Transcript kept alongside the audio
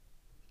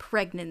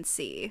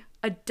pregnancy,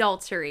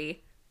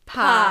 adultery,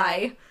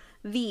 pie.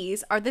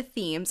 These are the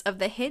themes of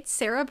the hit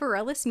Sarah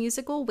Bareilles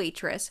musical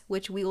Waitress,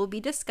 which we will be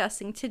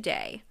discussing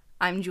today.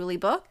 I'm Julie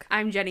Book.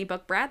 I'm Jenny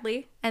Book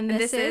Bradley. And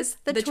this is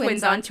the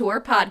Twins on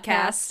Tour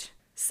podcast.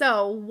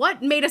 So,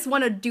 what made us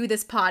want to do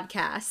this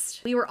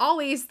podcast? We were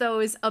always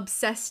those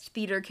obsessed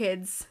theater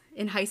kids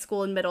in high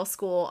school and middle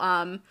school.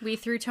 We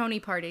threw Tony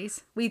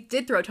parties. We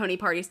did throw Tony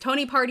parties.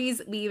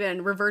 We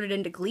even reverted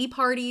into Glee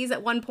parties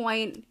at one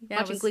point,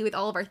 watching Glee with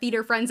all of our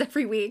theater friends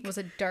every week. It was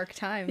a dark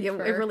time. Yeah,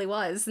 it really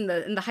was in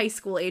the high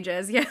school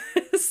ages. Yes,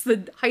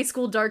 the high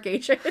school dark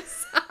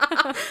ages.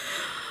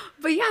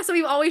 But yeah, so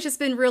we've always just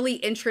been really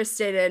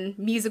interested in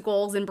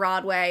musicals and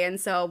Broadway,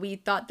 and so we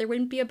thought there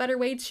wouldn't be a better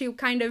way to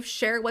kind of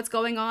share what's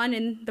going on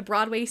in the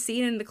Broadway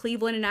scene in the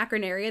Cleveland and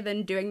Akron area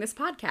than doing this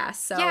podcast.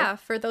 So yeah,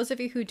 for those of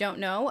you who don't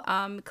know,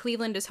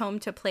 Cleveland is home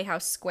to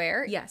Playhouse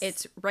Square. Yes.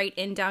 It's right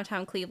in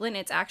downtown Cleveland.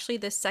 It's actually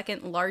the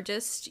second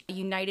largest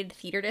United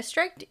Theater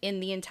District in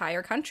the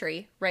entire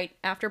country, right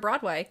after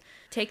Broadway.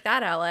 Take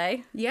that,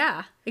 LA.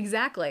 Yeah,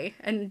 exactly.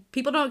 And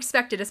people don't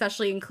expect it,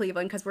 especially in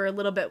Cleveland, because we're a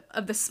little bit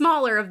of the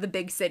smaller of the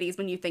big cities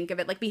when you think of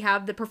it. Like, we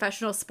have the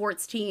professional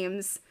sports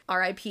teams,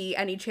 RIP,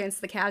 any chance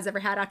the Cavs ever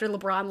had after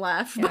LeBron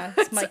left. Yeah,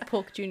 as Mike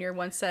Polk Jr.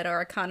 once said,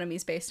 our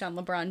economy's based on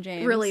LeBron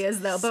James. Really is,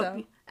 though.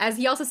 But as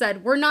he also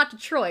said, we're not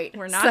Detroit.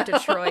 We're not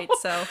Detroit,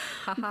 so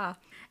haha.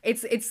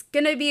 It's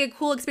gonna be a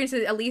cool experience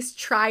to at least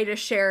try to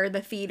share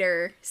the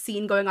theater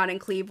scene going on in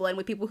Cleveland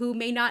with people who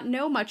may not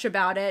know much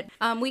about it.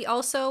 We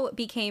also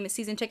became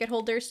season ticket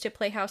holders to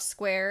Playhouse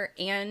Square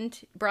and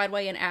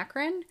Broadway in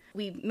Akron.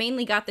 We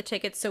mainly got the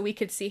tickets so we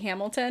could see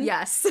Hamilton.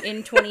 Yes.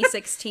 In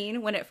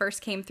 2016 when it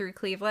first came through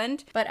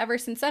Cleveland. But ever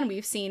since then,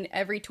 we've seen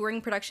every touring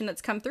production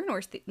that's come through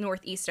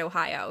Northeast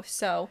Ohio.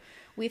 So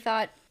we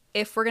thought,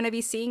 if we're going to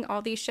be seeing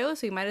all these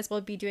shows, we might as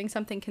well be doing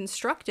something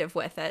constructive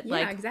with it,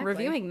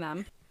 reviewing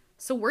them.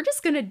 So we're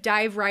just going to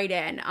dive right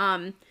in.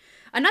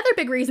 Another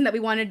big reason that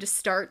we wanted to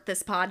start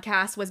this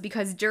podcast was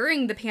because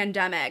during the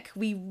pandemic,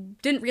 we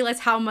didn't realize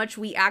how much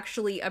we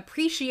actually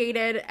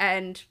appreciated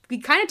and we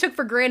kind of took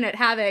for granted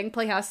having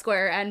Playhouse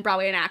Square and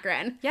Broadway in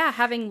Akron. Yeah,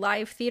 having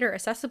live theater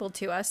accessible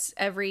to us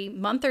every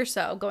month or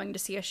so, going to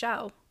see a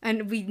show.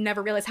 And we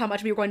never realized how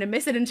much we were going to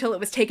miss it until it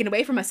was taken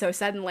away from us so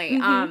suddenly.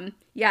 Mm-hmm.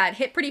 Yeah, it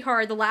hit pretty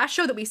hard. The last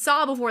show that we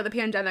saw before the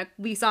pandemic,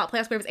 we saw at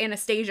Playhouse Square, was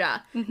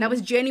Anastasia. Mm-hmm. That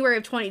was January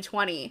of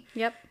 2020.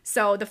 Yep.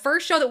 So the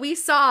first show that we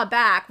saw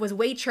back was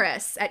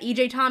Waitress at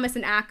E.J. Thomas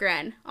in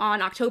Akron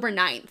on October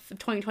 9th of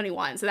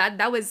 2021. So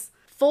that was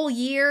full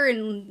year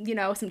and,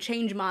 some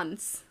change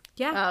months.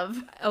 Yeah,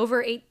 of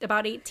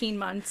about 18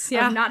 months.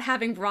 Of not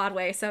having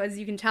Broadway. So as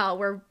you can tell,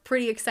 we're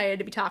pretty excited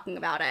to be talking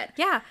about it.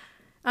 Yeah.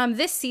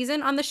 This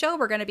season on the show,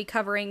 we're going to be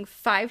covering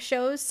 6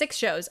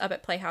 shows up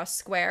at Playhouse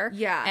Square.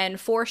 Yeah.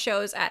 And 4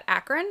 shows at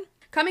Akron.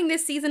 Coming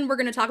this season, we're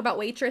going to talk about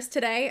Waitress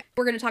today.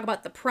 We're going to talk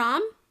about The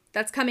Prom.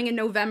 That's coming in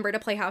November to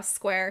Playhouse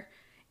Square.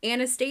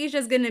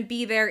 Anastasia's going to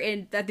be there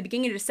at the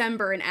beginning of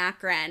December in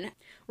Akron.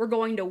 We're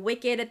going to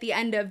Wicked at the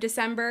end of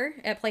December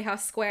at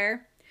Playhouse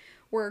Square.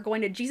 We're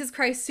going to Jesus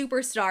Christ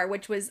Superstar,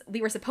 which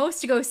we were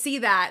supposed to go see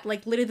that,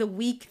 literally the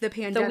week the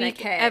pandemic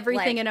hit.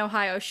 Everything in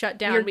Ohio shut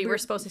down. We were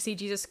supposed to see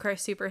Jesus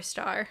Christ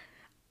Superstar.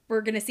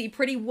 We're going to see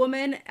Pretty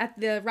Woman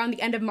around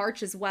the end of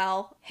March as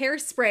well.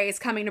 Hairspray is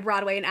coming to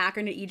Broadway in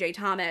Akron at E.J.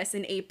 Thomas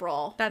in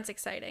April. That's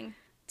exciting.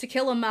 To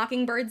Kill a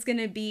Mockingbird's going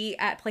to be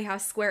at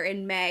Playhouse Square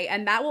in May,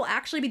 and that will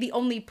actually be the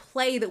only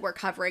play that we're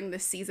covering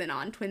this season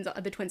on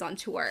the Twins on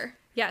Tour.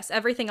 Yes,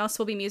 everything else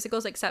will be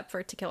musicals except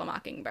for To Kill a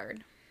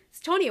Mockingbird. It's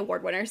Tony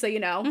Award winner, so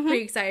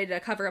pretty excited to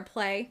cover a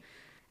play.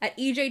 At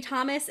E.J.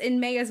 Thomas in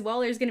May as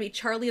well, there's going to be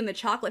Charlie and the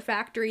Chocolate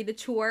Factory, the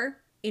tour.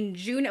 In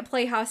June at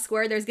Playhouse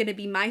Square, there's going to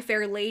be My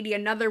Fair Lady,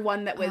 another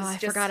one that was I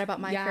forgot about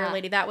My Fair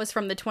Lady. That was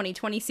from the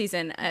 2020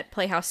 season at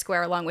Playhouse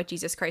Square along with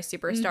Jesus Christ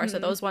Superstar, mm-hmm. So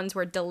those ones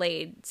were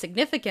delayed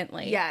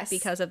significantly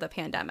because of the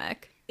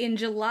pandemic. In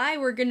July,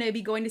 we're going to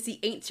be going to see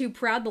Ain't Too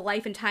Proud, The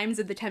Life and Times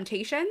of the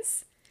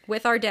Temptations.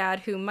 With our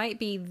dad, who might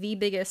be the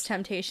biggest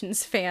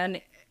Temptations fan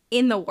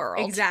in the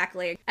world.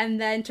 Exactly.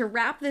 And then to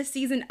wrap this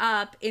season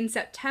up, in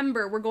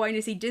September, we're going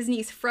to see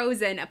Disney's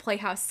Frozen at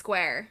Playhouse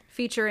Square.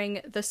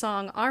 Featuring the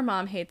song our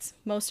mom hates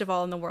most of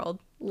all in the world,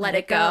 Let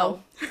It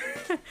Go.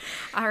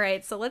 All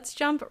right, so let's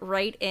jump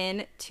right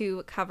in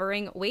to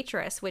covering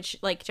Waitress, which,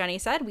 like Jenny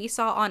said, we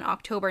saw on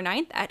October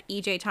 9th at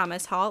E.J.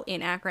 Thomas Hall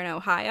in Akron,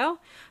 Ohio.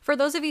 For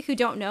those of you who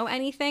don't know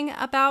anything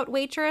about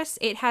Waitress,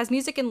 it has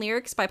music and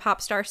lyrics by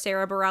pop star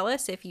Sarah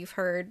Bareilles, if you've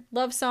heard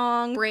Love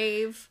Song,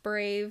 Brave.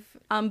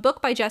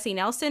 Book by Jessie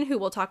Nelson, who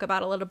we'll talk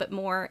about a little bit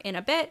more in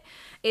a bit.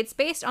 It's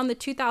based on the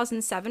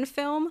 2007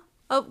 film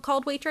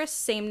called Waitress,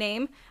 same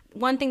name.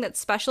 One thing that's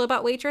special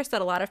about Waitress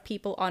that a lot of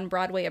people on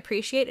Broadway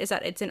appreciate is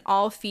that it's an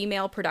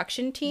all-female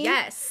production team.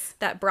 Yes.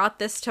 That brought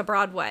this to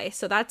Broadway.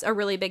 So that's a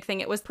really big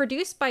thing. It was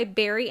produced by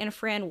Barry and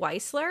Fran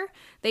Weisler.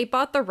 They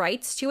bought the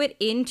rights to it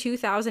in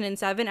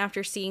 2007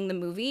 after seeing the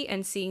movie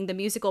and seeing the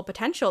musical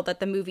potential that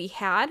the movie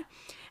had.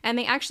 And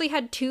they actually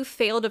had 2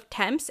 failed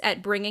attempts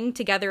at bringing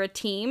together a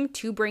team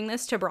to bring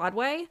this to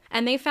Broadway.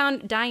 And they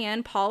found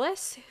Diane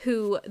Paulus,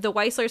 who the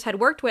Weislers had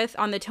worked with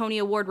on the Tony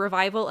Award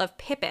revival of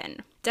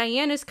Pippin.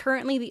 Diane is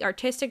currently the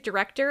artistic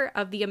director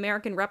of the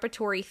American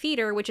Repertory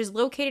Theater, which is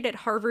located at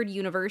Harvard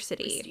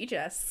University.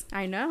 Prestigious.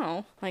 I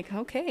know. Like,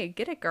 okay,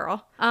 get it,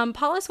 girl.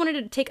 Paulus wanted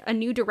to take a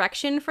new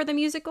direction for the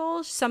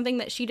musical, something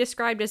that she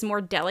described as more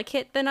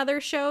delicate than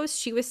other shows.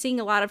 She was seeing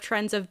a lot of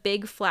trends of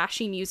big,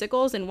 flashy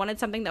musicals and wanted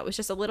something that was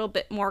just a little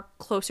bit more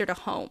closer to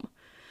home.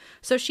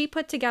 So she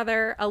put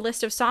together a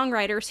list of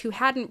songwriters who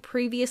hadn't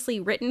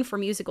previously written for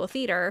musical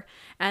theater,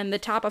 and the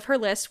top of her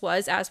list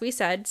was, as we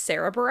said,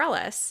 Sarah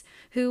Bareilles,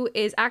 who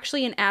is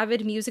actually an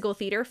avid musical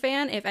theater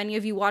fan. If any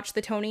of you watched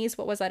the Tonys,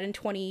 what was that, in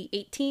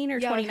 2018 or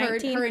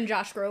 2019? Her and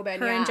Josh Groban.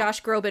 Her and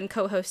Josh Groban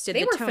co-hosted the Tonys.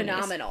 They were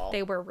phenomenal.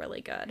 They were really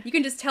good. You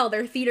can just tell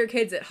they're theater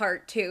kids at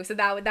heart, too. So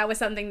that was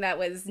something that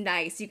was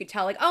nice. You could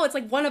tell, like, oh, it's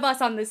like one of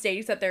us on this stage,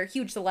 except they're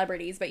huge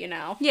celebrities, but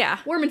Yeah.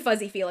 Warm and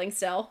fuzzy feeling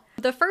still.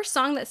 The first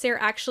song that Sarah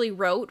actually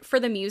wrote for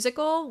the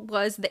musical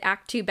was the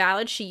Act 2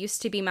 ballad, She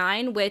Used to Be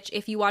Mine, which,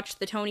 if you watched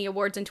the Tony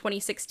Awards in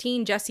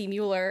 2016, Jessie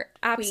Mueller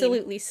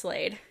absolutely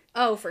slayed.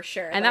 Oh, for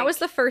sure. And that was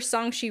the first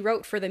song she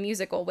wrote for the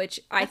musical, which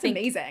I think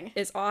amazing.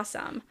 Is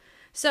awesome.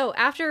 So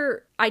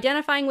after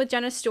identifying with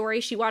Jenna's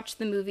story, she watched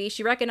the movie.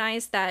 She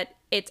recognized that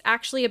it's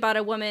actually about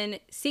a woman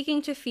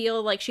seeking to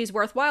feel like she's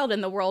worthwhile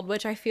in the world,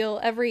 which I feel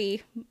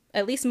every,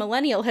 at least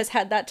millennial, has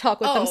had that talk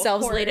with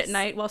themselves late at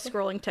night while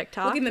scrolling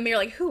TikTok. Look in the mirror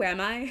like, who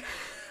am I?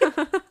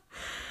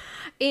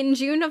 In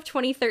June of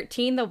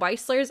 2013, the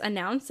Weislers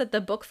announced that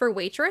the book for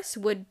Waitress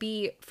would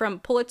be from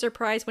Pulitzer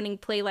Prize-winning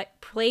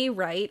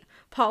playwright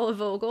Paula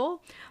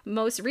Vogel,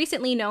 most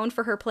recently known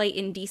for her play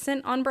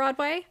Indecent on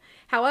Broadway.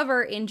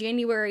 However, in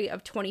January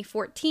of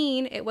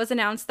 2014, it was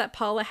announced that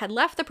Paula had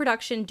left the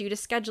production due to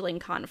scheduling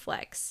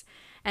conflicts.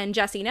 And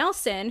Jessie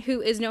Nelson,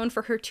 who is known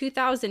for her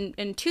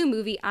 2002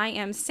 movie I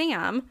Am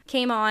Sam,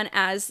 came on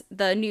as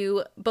the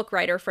new book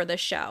writer for the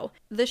show.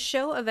 The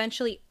show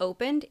eventually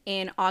opened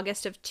in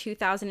August of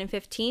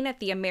 2015 at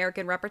the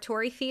American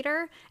Repertory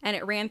Theater, and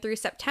it ran through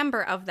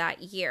September of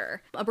that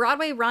year. A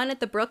Broadway run at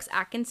the Brooks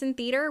Atkinson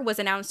Theater was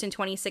announced in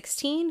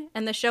 2016,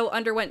 and the show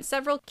underwent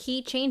several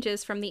key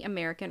changes from the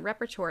American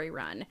Repertory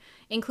run,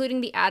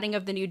 including the adding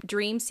of the new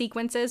dream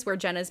sequences where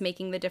Jenna's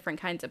making the different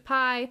kinds of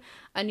pie,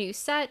 a new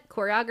set,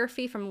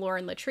 choreography from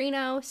Lauren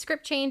Latrino,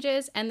 script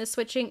changes, and the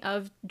switching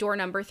of Door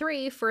Number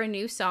 3 for a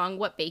new song,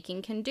 What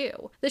Baking Can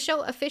Do. The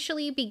show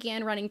officially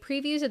began running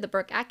previews at the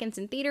Brooks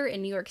Atkinson Theater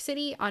in New York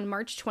City on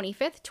March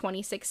 25th,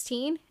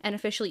 2016, and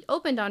officially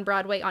opened on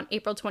Broadway on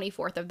April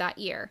 24th of that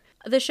year.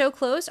 The show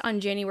closed on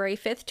January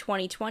 5th,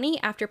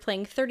 2020, after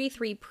playing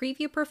 33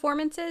 preview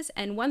performances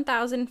and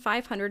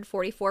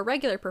 1,544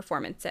 regular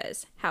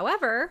performances.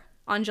 However,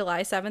 on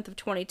July 7th of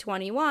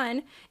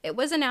 2021, it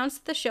was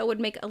announced the show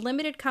would make a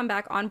limited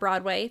comeback on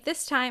Broadway,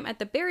 this time at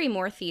the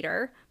Barrymore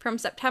Theater, from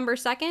September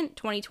 2nd,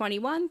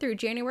 2021 through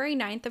January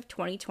 9th of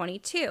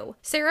 2022.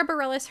 Sarah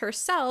Bareilles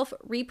herself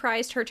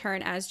reprised her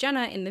turn as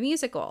Jenna in the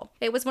musical.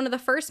 It was one of the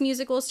first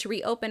musicals to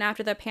reopen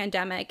after the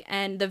pandemic,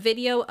 and the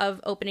video of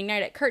opening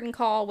night at Curtain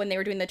Call when they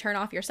were doing the turn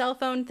off your cell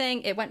phone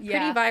thing, it went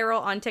pretty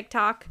viral on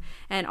TikTok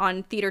and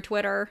on theater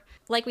Twitter.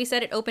 Like we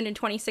said, it opened in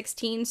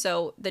 2016,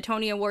 so the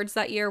Tony Awards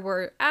that year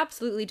were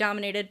absolutely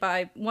dominated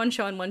by one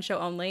show and one show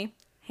only.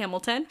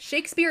 Hamilton.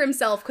 Shakespeare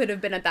himself could have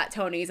been at that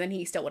Tonys and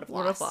he still would have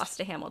lost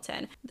to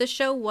Hamilton. The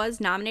show was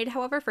nominated,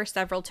 however, for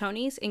several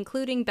Tonys,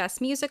 including Best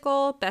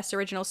Musical, Best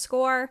Original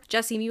Score.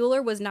 Jessie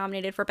Mueller was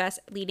nominated for Best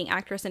Leading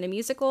Actress in a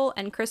Musical,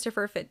 and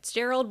Christopher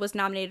Fitzgerald was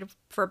nominated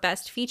for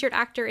Best Featured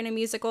Actor in a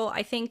Musical.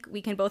 I think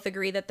we can both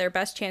agree that their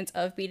best chance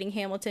of beating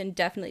Hamilton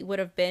definitely would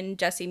have been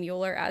Jessie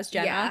Mueller as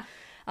Jenna.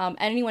 Yeah.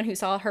 Anyone who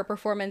saw her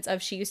performance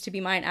of She Used to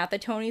Be Mine at the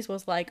Tonys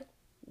was like,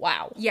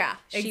 wow. Yeah,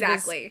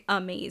 exactly. She was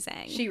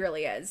amazing. She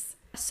really is.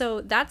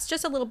 So that's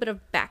just a little bit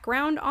of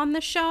background on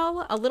the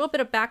show, a little bit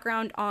of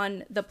background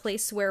on the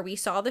place where we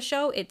saw the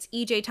show. It's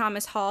E.J.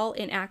 Thomas Hall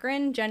in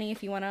Akron. Jenny,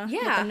 if you want to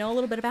let them know a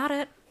little bit about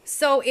it.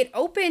 So it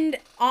opened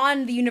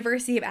on the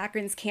University of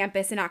Akron's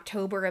campus in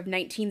October of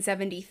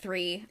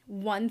 1973.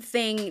 One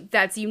thing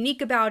that's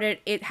unique about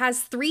it, it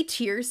has 3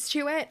 tiers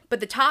to it,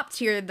 but the top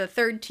tier, the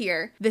third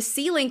tier, the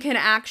ceiling can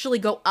actually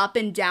go up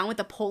and down with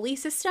a pulley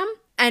system.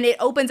 And it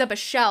opens up a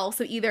shell,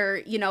 so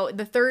either,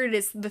 the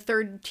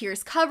third tier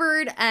is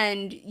covered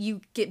and you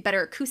get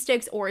better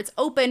acoustics, or it's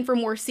open for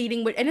more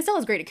seating, and it still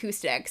has great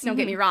acoustics, don't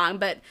get me wrong,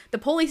 but the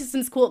pulley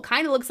system's cool. It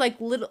kind of looks like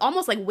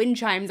almost like wind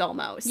chimes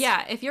almost.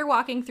 Yeah, if you're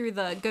walking through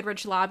the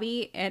Goodrich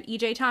lobby at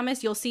E.J.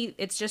 Thomas, you'll see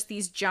it's just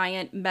these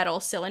giant metal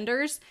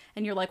cylinders,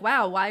 and you're like,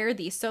 wow, why are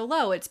these so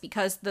low? It's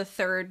because the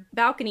third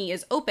balcony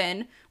is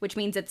open, which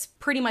means it's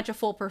pretty much a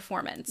full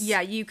performance.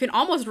 Yeah, you can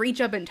almost reach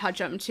up and touch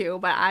them too,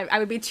 but I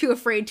would be too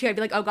afraid to. I'd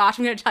be like, oh gosh,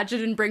 I'm gonna touch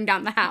it and bring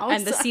down the house.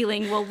 And the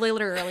ceiling will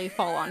literally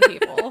fall on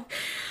people.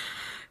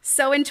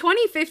 So in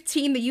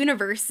 2015, the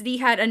university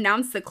had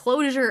announced the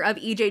closure of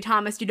E.J.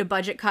 Thomas due to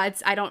budget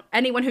cuts.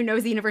 Anyone who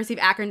knows the University of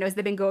Akron knows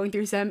they've been going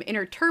through some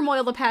inner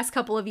turmoil the past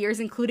couple of years,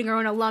 including our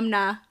own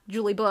alumna,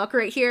 Julie Book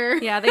right here.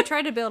 Yeah, they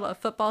tried to build a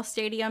football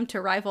stadium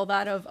to rival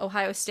that of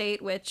Ohio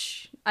State,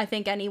 which I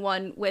think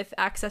anyone with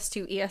access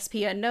to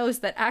ESPN knows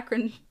that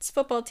Akron's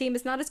football team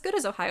is not as good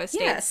as Ohio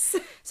State's. Yes.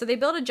 So they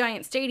built a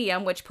giant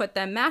stadium, which put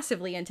them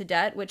massively into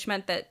debt, which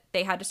meant that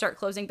they had to start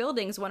closing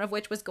buildings, one of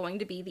which was going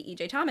to be the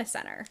E.J. Thomas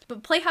Center.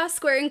 But Playhouse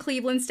Square in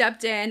Cleveland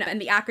stepped in,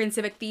 and the Akron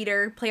Civic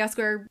Theater. Playhouse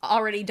Square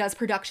already does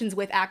productions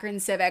with Akron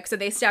Civic, so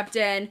they stepped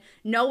in,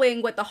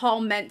 knowing what the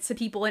hall meant to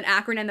people in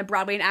Akron and the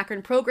Broadway and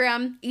Akron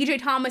program. E.J.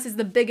 Thomas is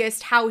the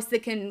biggest house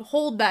that can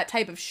hold that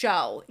type of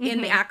show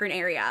in the Akron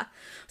area.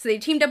 So they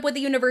teamed up with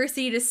the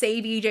university to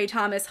save E.J.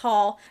 Thomas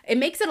Hall. It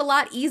makes it a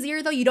lot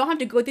easier, though. You don't have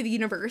to go through the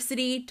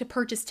university to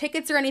purchase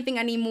tickets or anything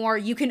anymore.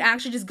 You can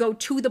actually just go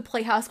to the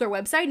Playhouse Square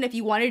website, and if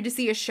you wanted to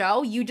see a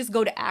show, you just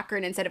go to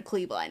Akron instead of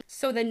Cleveland.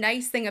 So the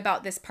nice thing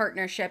about this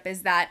partnership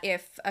is that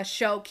if a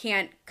show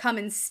can't come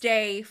and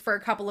stay for a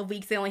couple of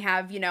weeks, they only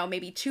have,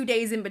 maybe 2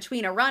 days in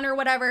between a run or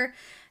whatever,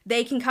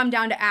 they can come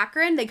down to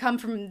Akron. They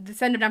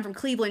send them down from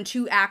Cleveland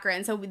to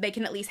Akron, so they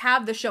can at least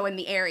have the show in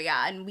the area,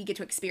 and we get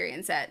to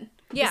experience it.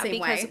 Yeah,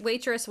 because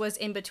Waitress was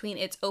in between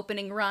its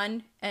opening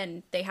run,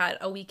 and they had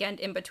a weekend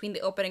in between the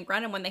opening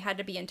run and when they had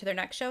to be into their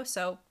next show.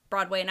 So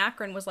Broadway and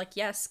Akron was like,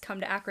 yes, come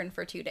to Akron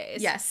for 2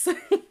 days. Yes.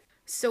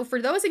 So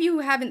for those of you who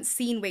haven't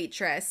seen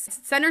Waitress,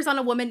 it centers on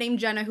a woman named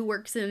Jenna who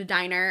works in a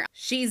diner.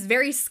 She's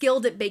very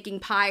skilled at baking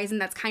pies, and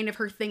that's kind of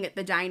her thing at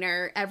the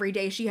diner. Every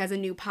day she has a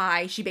new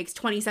pie. She bakes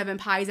 27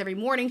 pies every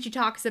morning, she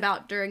talks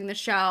about during the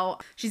show.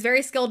 She's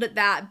very skilled at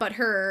that, but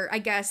her, I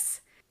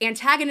guess,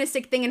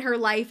 antagonistic thing in her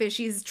life is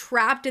she's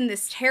trapped in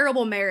this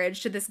terrible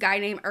marriage to this guy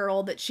named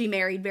Earl that she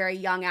married very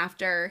young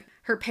after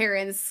her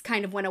parents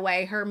kind of went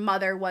away. Her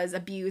mother was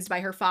abused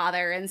by her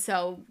father, and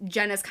so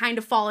Jenna's kind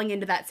of falling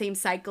into that same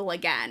cycle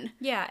again.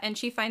 Yeah, and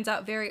she finds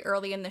out very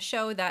early in the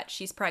show that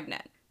she's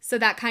pregnant. So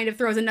that kind of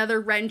throws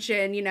another wrench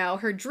in,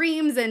 her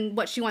dreams and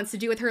what she wants to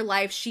do with her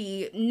life.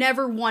 She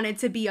never wanted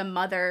to be a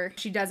mother.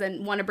 She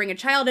doesn't want to bring a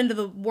child into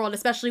the world,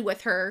 especially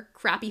with her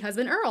crappy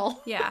husband,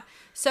 Earl. Yeah,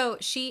 so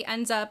she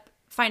ends up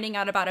finding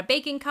out about a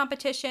baking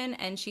competition,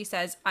 and she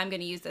says, I'm going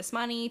to use this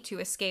money to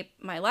escape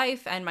my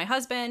life and my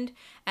husband,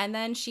 and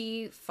then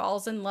she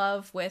falls in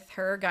love with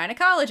her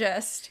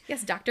gynecologist.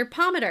 Yes, Dr.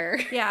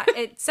 Pomatter. Yeah,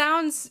 it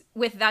sounds,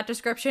 with that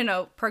description,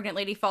 a pregnant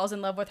lady falls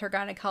in love with her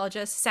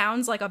gynecologist,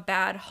 sounds like a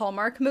bad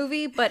Hallmark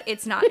movie, but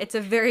it's not. It's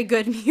a very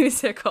good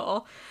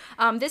musical.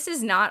 This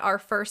is not our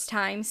first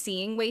time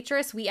seeing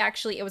Waitress.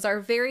 It was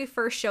our very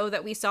first show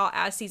that we saw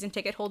as season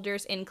ticket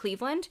holders in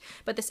Cleveland,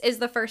 but this is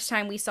the first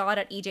time we saw it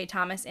at E.J.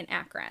 Thomas in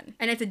Akron.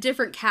 And it's a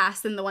different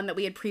cast than the one that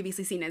we had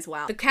previously seen as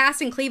well. The cast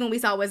in Cleveland we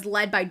saw was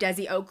led by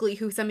Desi Oakley,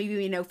 who some of you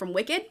may know from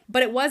Wicked,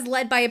 but it was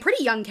led by a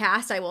pretty young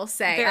cast, I will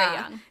say. Very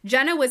young.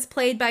 Jenna was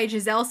played by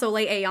Giselle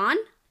Soleil-Ayon.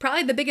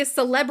 Probably the biggest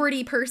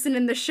celebrity person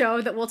in the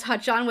show that we'll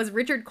touch on was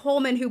Richard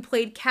Coleman, who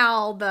played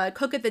Cal, the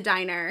cook at the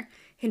diner.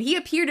 And he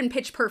appeared in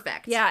Pitch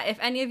Perfect. Yeah, if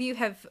any of you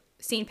have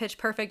seen Pitch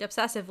Perfect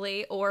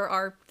obsessively, or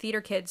are theater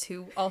kids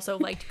who also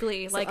liked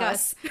Glee, like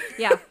us.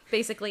 Yeah,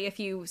 basically, if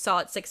you saw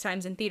it 6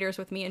 times in theaters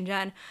with me and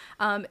Jen.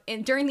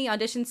 And during the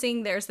audition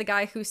scene, there's the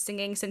guy who's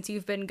singing Since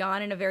You've Been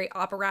Gone in a very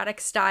operatic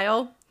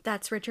style.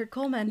 That's Richard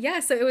Coleman. Yeah,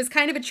 so it was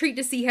kind of a treat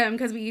to see him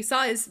because we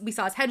saw his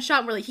headshot.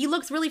 And we're like, he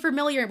looks really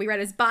familiar. And we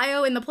read his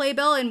bio in the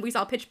playbill, and we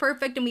saw Pitch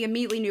Perfect, and we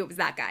immediately knew it was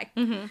that guy.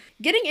 Mm-hmm.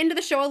 Getting into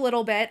the show a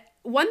little bit,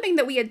 one thing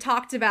that we had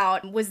talked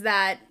about was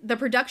that the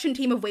production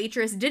team of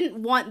Waitress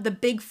didn't want the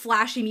big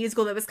flashy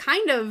musical that was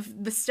kind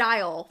of the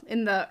style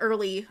in the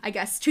early, I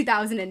guess,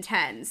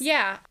 2010s.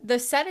 Yeah, the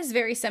set is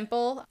very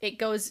simple. It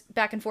goes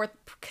back and forth,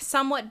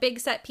 somewhat big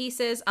set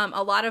pieces,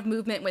 a lot of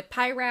movement with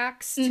pie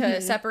racks to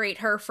separate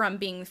her from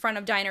being front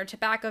of diner to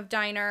back of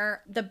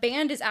diner. The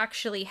band is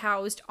actually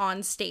housed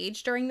on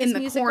stage during this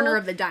musical. In the corner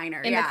of the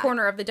diner, In the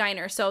corner of the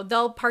diner. So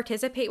they'll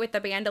participate with the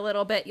band a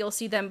little bit. You'll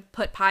see them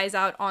put pies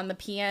out on the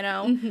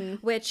piano,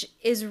 which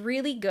is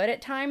really good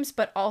at times,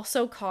 but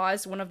also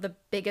caused one of the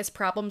biggest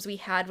problems we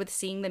had with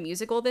seeing the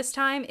musical this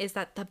time is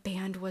that the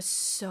band was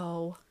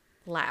so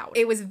loud.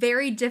 It was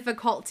very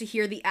difficult to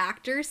hear the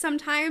actors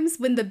sometimes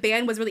when the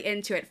band was really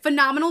into it.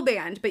 Phenomenal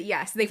band, but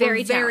yes, they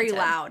were very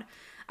loud.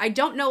 I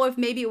don't know if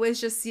maybe it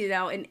was just,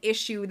 an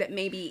issue that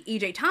maybe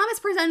E.J. Thomas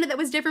presented that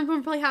was different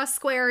from Playhouse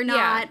Square or not.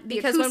 Yeah,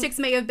 because the acoustics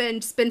may have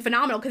been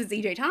phenomenal because it's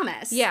E.J.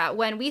 Thomas. Yeah,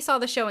 when we saw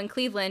the show in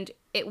Cleveland,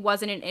 it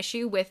wasn't an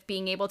issue with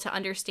being able to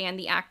understand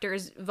the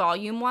actors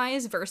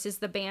volume-wise versus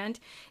the band.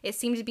 It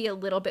seemed to be a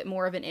little bit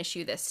more of an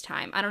issue this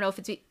time. I don't know if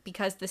it's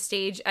because the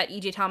stage at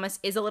E.J. Thomas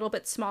is a little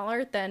bit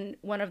smaller than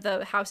one of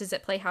the houses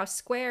at Playhouse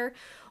Square,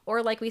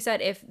 or like we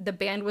said, if the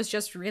band was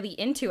just really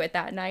into it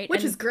that night.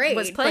 Which is great.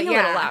 Was playing a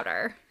little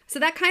louder. So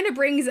that kind of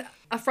brings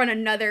from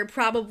another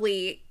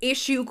probably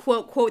issue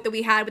quote that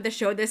we had with the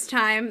show this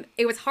time.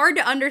 It was hard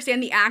to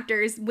understand the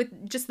actors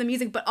with just the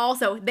music, but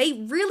also they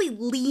really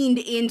leaned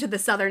into the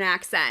Southern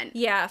accent.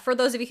 Yeah, for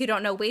those of you who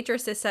don't know,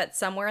 Waitress is set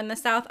somewhere in the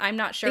South. I'm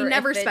not sure. They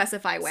never if it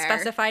specify where.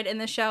 specified in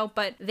the show,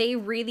 but they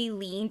really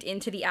leaned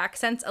into the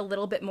accents a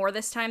little bit more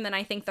this time than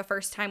I think the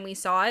first time we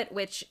saw it,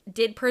 which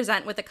did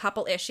present with a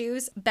couple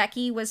issues.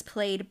 Becky was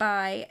played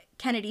by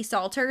Kennedy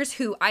Salters,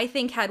 who I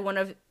think had one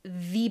of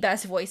the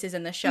best voices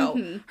in the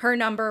show. Her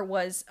number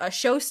was a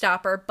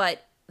showstopper,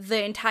 but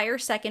the entire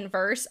second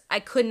verse, I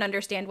couldn't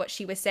understand what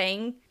she was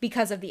saying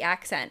because of the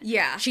accent.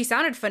 Yeah. She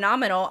sounded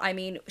phenomenal. I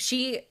mean,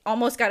 she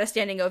almost got a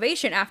standing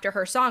ovation after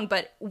her song,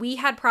 but we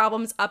had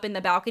problems up in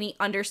the balcony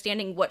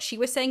understanding what she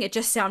was saying. It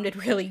just sounded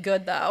really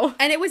good, though.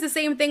 And it was the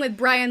same thing with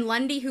Brian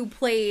Lundy, who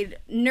played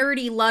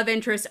nerdy love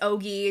interest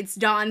Ogie. It's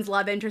Dawn's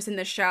love interest in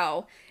the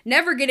show.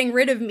 Never Getting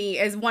Rid of Me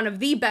is one of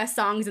the best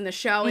songs in the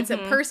show. It's a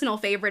personal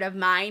favorite of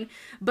mine.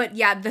 But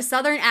yeah, the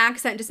Southern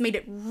accent just made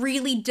it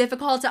really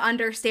difficult to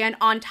understand,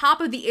 on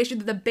top of the issue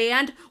that the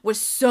band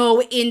was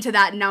so into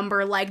that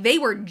number. Like, they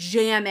were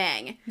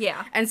jamming.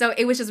 Yeah. And so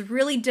it was just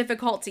really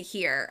difficult to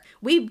hear.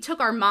 We took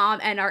our mom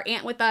and our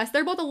aunt with us.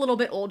 They're both a little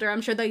bit older.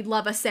 I'm sure they'd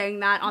love us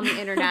saying that on the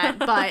internet.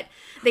 But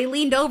they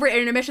leaned over at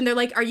intermission. They're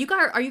like, are you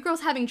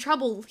girls having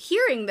trouble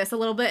hearing this a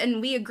little bit?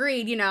 And we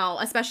agreed, you know,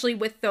 especially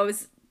with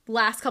those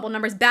last couple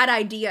numbers. Bad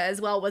Idea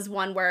as well was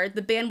one where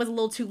the band was a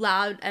little too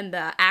loud and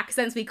the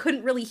accents, we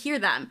couldn't really hear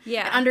them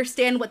and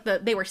understand what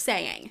they were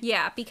saying.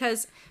 Yeah,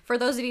 because for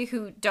those of you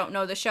who don't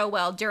know the show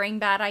well, during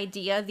Bad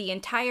Idea, the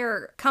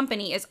entire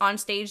company is on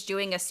stage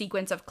doing a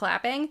sequence of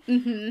clapping.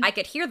 I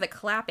could hear the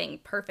clapping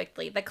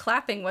perfectly. The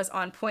clapping was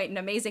on point and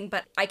amazing,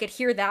 but I could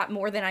hear that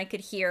more than I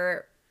could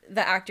hear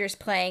the actors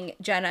playing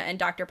Jenna and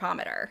Dr.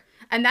 Pomatter.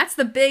 And that's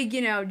the big,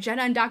 you know,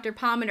 Jenna and Dr.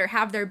 Pomatter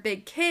have their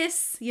big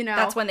kiss, you know.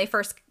 That's when they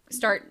first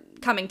start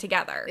coming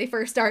together. They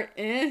first start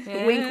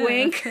wink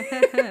wink.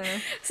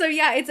 So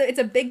yeah, it's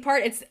a big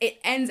part. It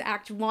ends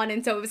act 1,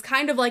 and so it was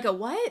kind of like a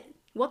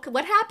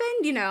what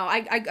happened? You know,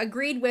 I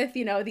agreed with,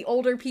 you know, the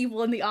older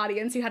people in the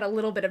audience who had a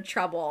little bit of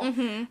trouble.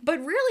 But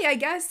really, I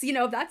guess, you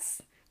know,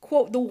 that's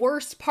quote the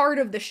worst part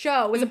of the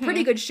show. It was a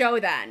pretty good show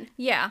then.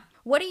 Yeah.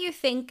 What do you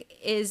think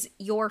is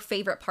your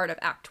favorite part of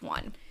Act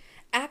 1?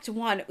 Act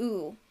 1,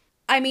 ooh.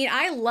 I mean,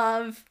 I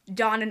love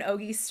Dawn and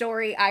Ogie's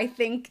story. I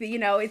think, you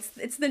know, it's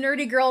the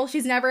nerdy girl.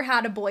 She's never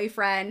had a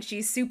boyfriend.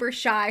 She's super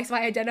shy, so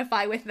I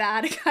identify with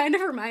that. It kind of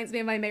reminds me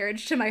of my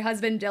marriage to my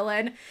husband,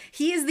 Dylan.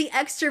 He is the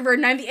extrovert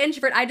and I'm the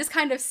introvert. I just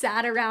kind of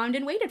sat around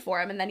and waited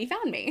for him, and then he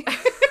found me.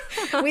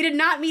 We did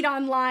not meet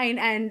online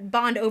and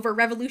bond over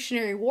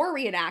Revolutionary War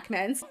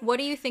reenactments. What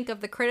do you think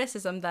of the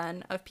criticism,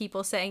 then, of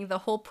people saying the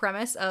whole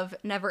premise of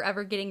Never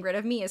Ever Getting Rid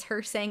of Me is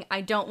her saying,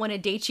 I don't want to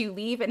date you,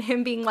 leave, and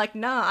him being like,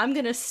 nah, I'm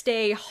gonna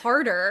stay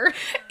harder.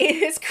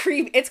 It's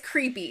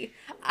creepy.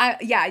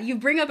 Yeah, you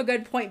bring up a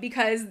good point,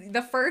 because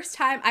the first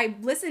time I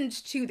listened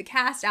to the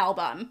cast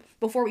album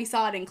before we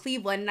saw it in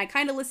Cleveland, and I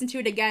kind of listened to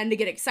it again to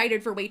get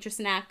excited for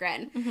Waitress in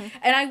Akron.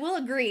 And I will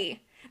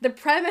agree, the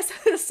premise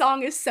of the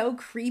song is so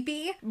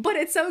creepy, but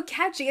it's so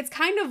catchy. It's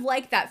kind of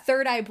like that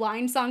Third Eye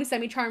Blind song,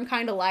 Semi-Charmed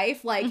Kind of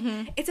Life. Like,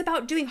 it's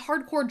about doing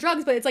hardcore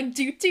drugs, but it's like,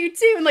 do,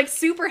 and like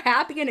super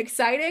happy and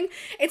exciting.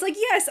 It's like,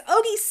 yes,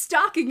 Ogie's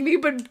stalking me,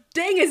 but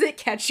dang, is it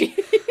catchy.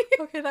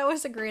 Okay, that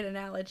was a great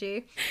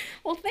analogy.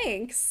 Well,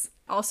 thanks.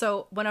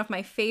 Also, one of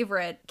my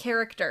favorite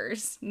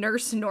characters,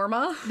 Nurse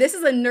Norma. This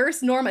is a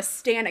Nurse Norma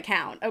stan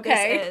account,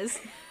 okay? This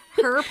is.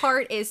 Her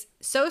part is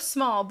so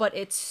small, but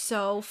it's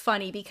so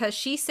funny because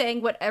she's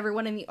saying what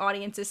everyone in the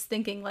audience is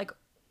thinking, like,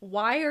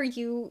 why are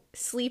you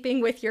sleeping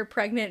with your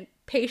pregnant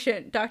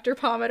patient, Dr.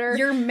 Pomatter?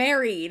 You're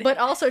married. But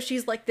also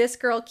she's like, this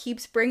girl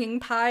keeps bringing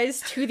pies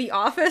to the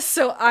office,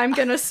 so I'm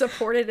gonna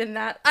support it in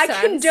that sense.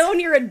 I condone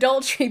your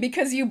adultery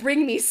because you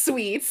bring me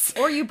sweets.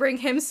 Or you bring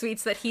him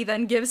sweets that he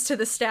then gives to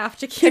the staff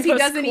to keep us Because he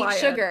doesn't quiet. eat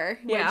sugar,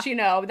 which, you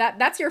know,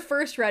 that's your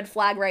first red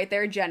flag right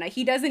there, Jenna.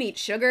 He doesn't eat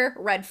sugar,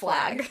 red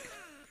flag.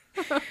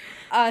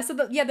 So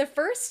the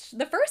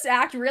first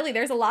act, really,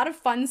 there's a lot of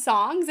fun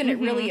songs, and it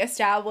really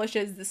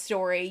establishes the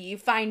story. You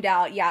find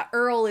out,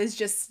 Earl is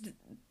just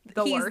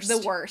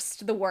the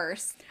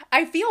worst.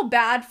 I feel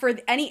bad for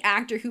any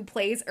actor who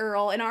plays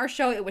Earl. In our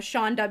show, it was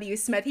Sean W.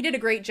 Smith. He did a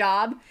great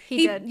job.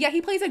 He did. Yeah,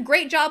 he plays a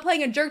great job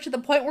playing a jerk, to the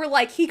point where,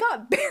 like, he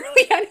got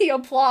barely any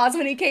applause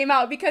when he came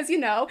out, because, you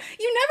know,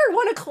 you never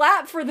want to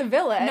clap for the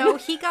villain. No,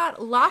 he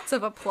got lots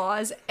of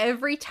applause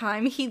every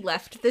time he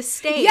left the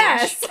stage.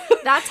 Yes!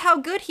 That's how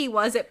good he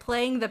was at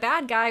playing the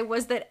bad guy,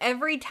 was that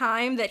every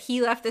time that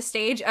he left the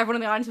stage, everyone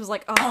in the audience was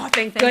like, oh,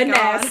 thank goodness.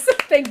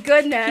 God. Thank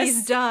goodness.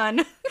 He's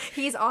done.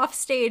 He's off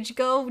stage.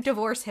 Go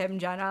divorce him,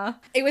 Jenna.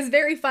 It was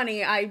very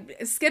funny. I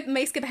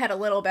may skip ahead a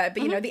little bit,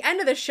 but you know, the end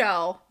of the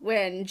show,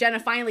 when Jenna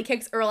finally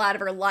kicks Earl out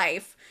of her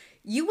life,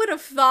 you would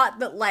have thought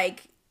that,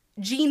 like,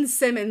 Gene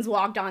Simmons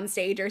walked on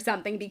stage or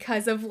something,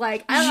 because of,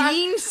 like,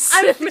 I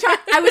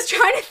was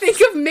trying to think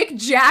of Mick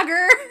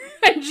Jagger.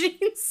 And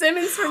Gene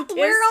Simmons from Kiss.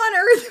 Where on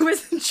earth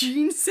was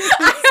Gene Simmons?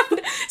 I have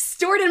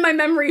stored in my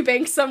memory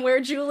bank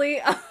somewhere,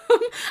 Julie.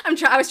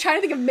 I was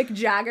trying to think of Mick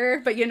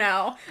Jagger, but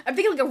I'm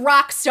thinking like a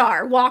rock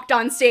star walked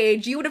on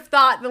stage. You would have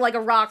thought that like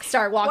a rock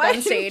star walked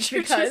on stage didn't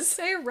you because just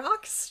say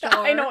rock star?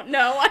 I don't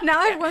know.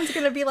 Now everyone's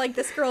gonna be like,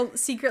 this girl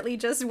secretly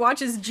just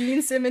watches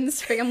Gene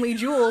Simmons' Family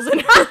Jewels in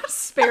her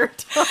spare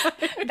time.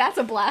 That's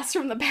a blast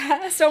from the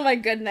past. Oh my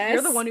goodness.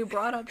 You're the one who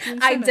brought up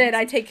Gene Simmons. I did.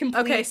 I take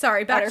complete. Okay,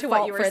 sorry. Back to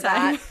what you were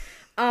saying.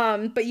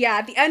 But yeah,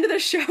 at the end of the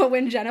show,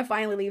 when Jenna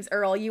finally leaves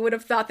Earl, you would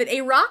have thought that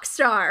a rock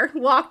star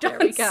walked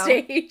on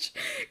stage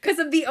because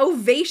of the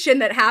ovation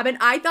that happened.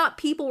 I thought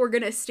people were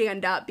going to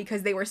stand up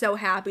because they were so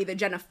happy that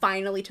Jenna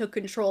finally took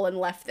control and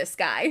left this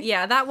guy.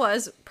 Yeah, that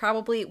was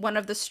probably one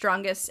of the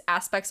strongest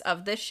aspects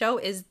of this show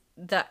is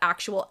the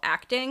actual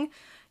acting.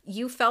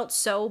 You felt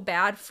so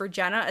bad for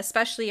Jenna,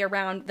 especially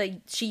around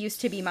the She Used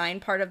to Be Mine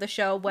part of the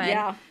show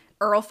when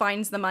Earl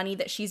finds the money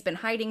that she's been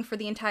hiding for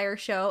the entire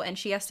show, and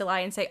she has to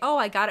lie and say, oh,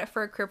 I got it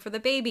for a crib for the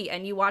baby,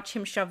 and you watch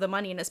him shove the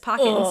money in his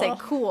pocket and say,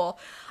 cool.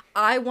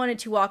 I wanted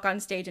to walk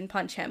on stage and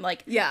punch him.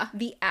 Like,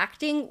 the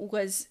acting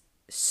was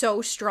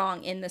so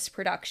strong in this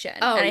production.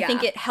 And I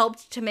think it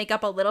helped to make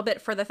up a little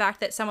bit for the fact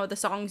that some of the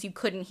songs you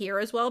couldn't hear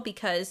as well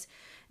because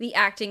the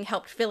acting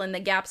helped fill in the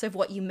gaps of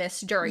what you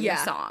missed during the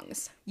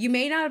songs. You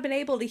may not have been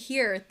able to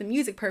hear the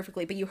music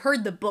perfectly, but you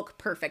heard the book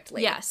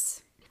perfectly.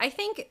 Yes. I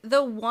think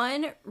the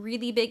one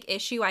really big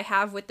issue I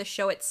have with the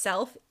show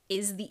itself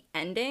is the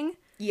ending.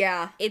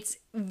 Yeah. It's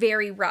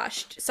very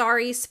rushed.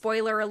 Sorry,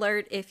 spoiler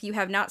alert, if you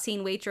have not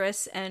seen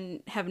Waitress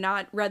and have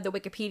not read the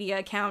Wikipedia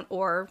account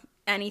or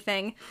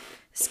anything,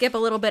 skip a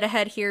little bit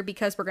ahead here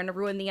because we're going to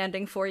ruin the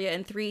ending for you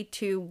in 3,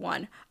 2,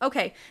 1.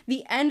 Okay,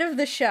 the end of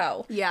the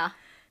show. Yeah.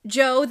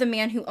 Joe, the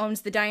man who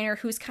owns the diner,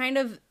 who's kind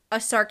of a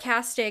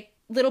sarcastic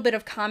little bit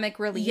of comic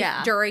relief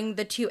during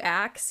the 2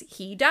 acts,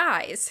 he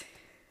dies.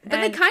 But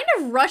they kind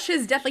of rush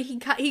his death. Like,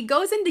 he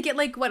goes in to get,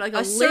 like, what, like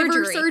a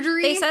liver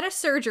surgery? They said a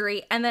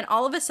surgery, and then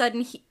all of a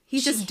sudden,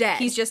 he's just dead.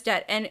 He's just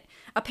dead. And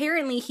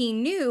apparently he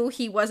knew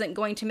he wasn't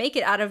going to make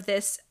it out of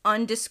this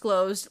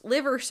undisclosed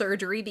liver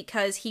surgery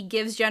because he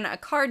gives Jenna a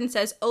card and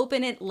says,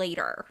 open it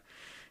later.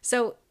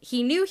 So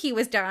he knew he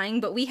was dying,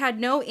 but we had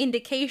no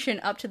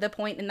indication up to the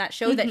point in that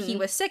show that he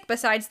was sick,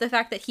 besides the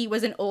fact that he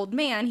was an old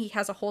man. He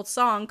has a whole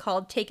song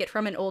called Take It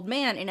From an Old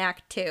Man in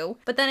Act 2.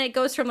 But then it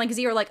goes from like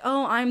zero, like,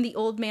 oh, I'm the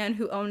old man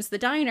who owns the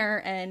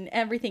diner and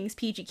everything's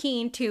peachy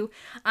keen, to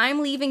I'm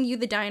leaving you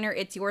the diner,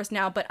 it's yours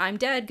now, but I'm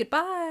dead,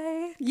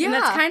 goodbye. Yeah. And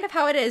that's kind of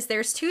how it is.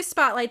 There's 2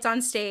 spotlights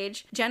on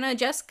stage. Jenna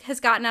just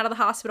has gotten out of the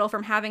hospital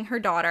from having her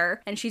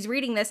daughter, and she's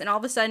reading this, and all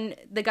of a sudden,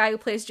 the guy who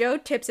plays Joe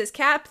tips his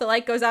cap, the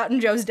light goes out,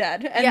 and Joe's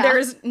dead. And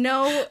there's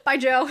no... Bye,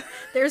 Joe.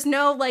 There's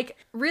no, like,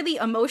 really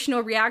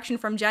emotional reaction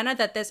from Jenna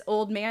that this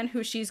old man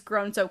who she's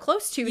grown so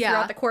close to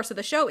throughout the course of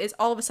the show is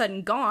all of a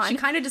sudden gone. She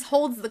kind of just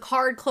holds the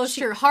card close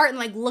to her heart and,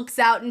 like, looks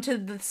out into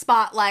the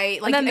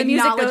spotlight, like, and then the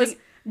music goes,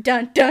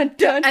 dun, dun,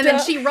 dun, and then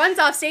she runs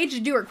off stage to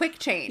do her quick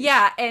change.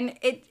 Yeah, and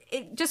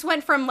it just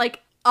went from,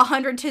 like,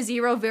 100 to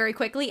 0 very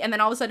quickly, and then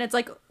all of a sudden it's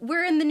like,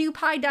 we're in the new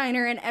pie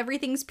diner and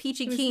everything's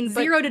peachy keen.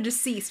 0 to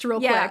deceased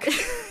real quick.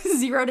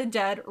 0 to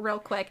dead real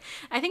quick.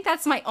 I think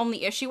that's my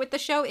only issue with the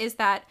show is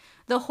that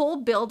the whole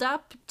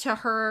build-up to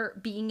her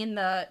being in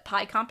the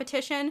pie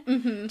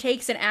competition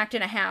takes an act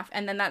and a half,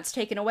 and then that's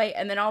taken away,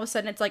 and then all of a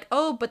sudden it's like,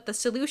 oh, but the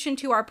solution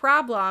to our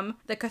problem,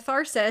 the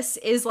catharsis,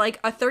 is like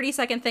a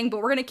 30-second thing,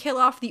 but we're gonna kill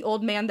off the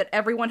old man that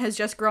everyone has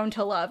just grown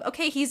to love.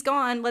 Okay, he's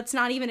gone. Let's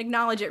not even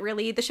acknowledge it,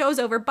 really. The show's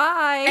over.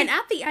 Bye! And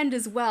at the end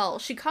as well,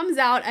 she comes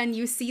out and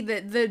you see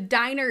that the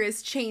diner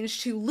is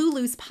changed to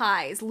Lulu's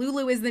Pies.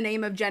 Lulu is the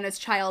name of Jenna's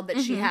child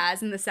that she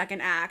has in the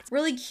second act.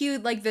 Really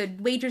cute, like, the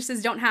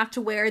waitresses don't have to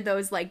wear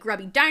those, like,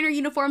 grubby diner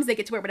uniforms. They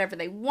get to wear whatever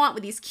they want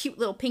with these cute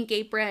little pink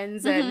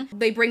aprons, and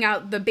they bring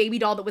out the baby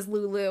doll that was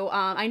Lulu.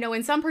 I know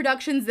in some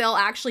productions they'll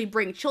actually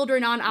bring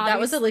children on, obviously. That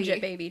was a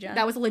legit baby, Jen.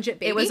 That was a legit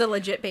baby? It was a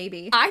legit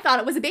baby. I thought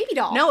it was a baby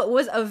doll. No, it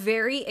was a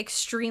very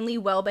extremely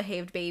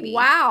well-behaved baby.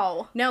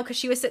 Wow. No, because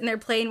she was sitting there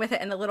playing with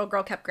it and the little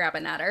girl kept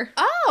grabbing at her.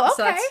 Oh,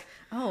 okay.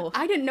 So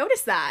I didn't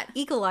notice that.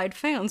 Eagle-eyed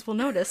fans will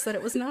notice that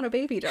it was not a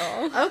baby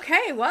doll.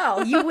 Okay,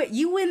 well,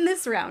 you win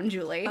this round,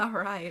 Julie. All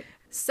right.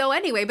 So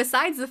anyway,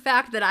 besides the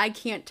fact that I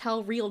can't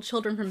tell real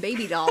children from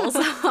baby dolls,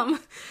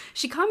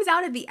 she comes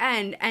out at the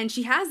end and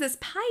she has this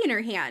pie in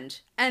her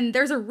hand and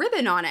there's a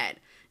ribbon on it.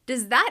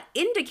 Does that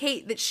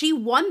indicate that she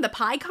won the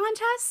pie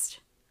contest?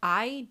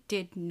 I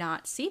did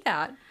not see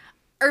that.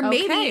 Or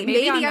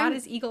maybe I'm not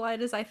as eagle-eyed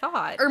as I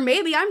thought. Or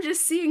maybe I'm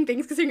just seeing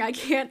things considering I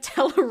can't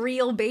tell a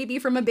real baby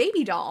from a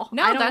baby doll.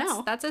 No, I don't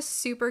know. That's a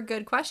super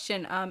good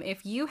question.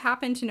 If you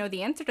happen to know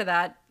the answer to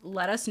that,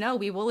 let us know.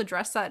 We will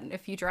address that in a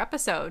future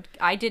episode.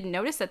 I didn't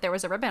notice that there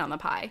was a ribbon on the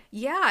pie.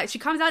 Yeah, she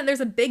comes out and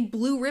there's a big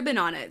blue ribbon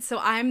on it. So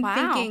I'm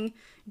thinking,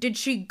 did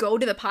she go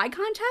to the pie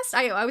contest?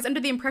 I was under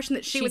the impression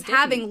that she was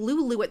having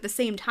Lulu at the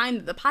same time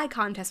that the pie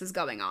contest was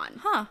going on.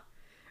 Huh.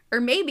 Or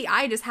maybe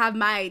I just have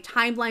my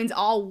timelines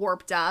all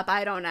warped up.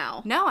 I don't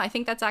know. No, I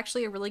think that's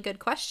actually a really good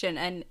question.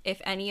 And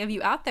if any of you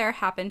out there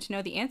happen to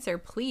know the answer,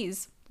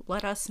 please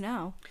let us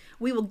know.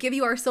 We will give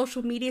you our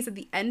social medias at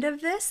the end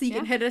of this so you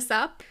can Yeah. hit us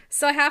up.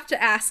 So I have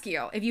to ask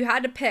you, if you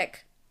had to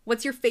pick,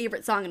 what's your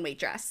favorite song in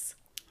Waitress?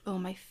 Oh,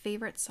 my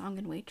favorite song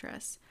in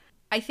Waitress.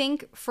 I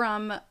think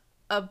from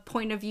a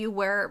point of view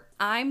where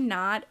I'm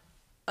not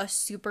a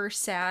super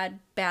sad,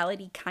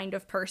 ballady kind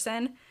of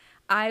person,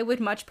 I would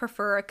much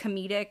prefer a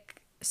comedic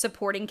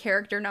supporting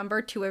character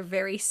number to a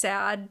very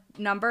sad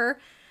number.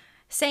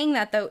 Saying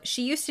that, though,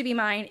 She Used to Be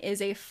Mine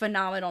is a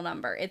phenomenal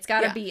number. It's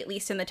got to Yeah. be at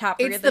least in the top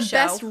 3 It's of the the show.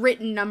 best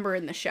written number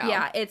in the show.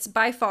 Yeah, it's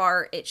by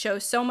far, it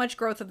shows so much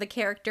growth of the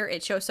character.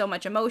 It shows so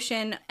much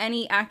emotion.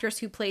 Any actress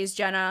who plays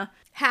Jenna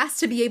Has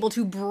to be able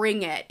to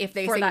bring it if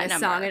they For sing that this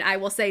number. song. And I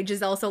will say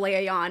Giselle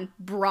Soleil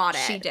brought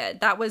it. She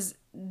did. That was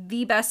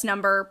the best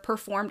number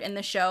performed in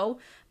the show,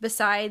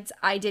 besides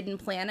I Didn't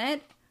Plan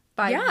It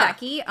by Yeah.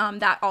 Becky.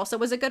 That also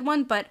was a good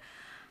one, but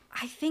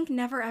I think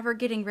Never Ever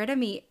Getting Rid of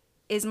Me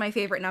is my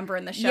favorite number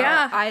in the show.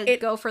 Yeah, I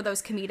go for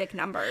those comedic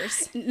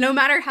numbers. No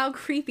matter how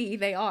creepy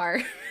they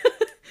are.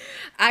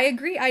 I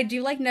agree. I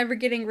do like Never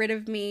Getting Rid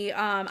of Me.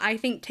 I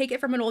think Take It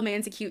From an Old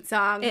Man's a cute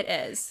song. It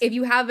is. If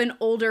you have an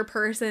older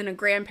person, a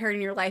grandparent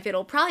in your life,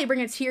 it'll probably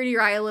bring a tear to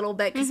your eye a little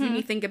bit because when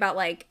you think about,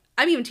 like,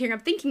 I'm even tearing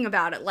up thinking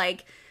about it.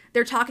 Like,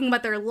 they're talking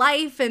about their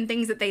life and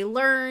things that they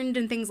learned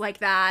and things like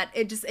that.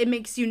 It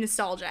makes you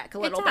nostalgic a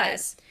little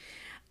does. bit.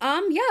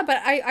 Yeah, but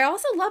I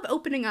also love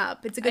opening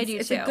up. It's a good I do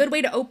it's too. a good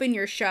way to open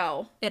your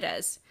show. It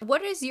is.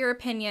 What is your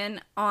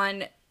opinion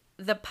on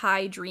the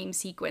pie dream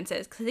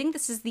sequences? Because I think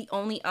this is the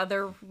only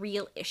other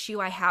real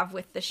issue I have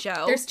with the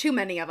show. There's too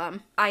many of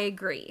them. I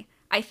agree.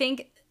 I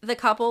think the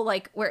couple,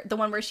 like, where the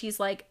one where she's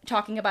like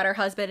talking about her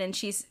husband and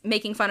she's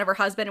making fun of her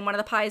husband in one of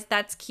the pies,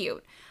 that's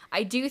cute.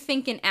 I do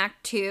think in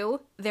Act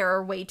 2 there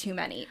are way too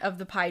many of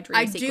the pie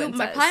dream sequences.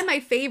 Probably my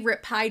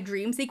favorite pie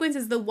dream sequence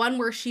is the one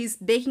where she's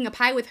baking a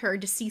pie with her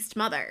deceased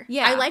mother.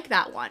 Yeah. I like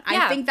that one.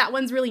 Yeah. I think that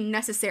one's really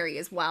necessary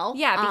as well.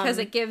 Yeah, because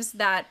it gives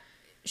that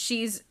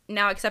she's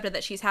now accepted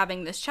that she's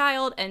having this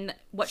child and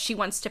what she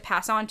wants to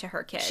pass on to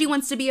her kid. She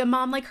wants to be a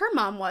mom like her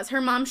mom was.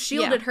 Her mom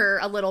shielded Yeah. her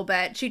a little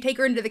bit. She'd take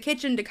her into the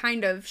kitchen to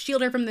kind of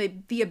shield her from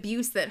the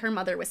abuse that her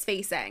mother was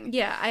facing.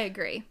 Yeah, I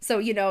agree. So,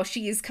 you know,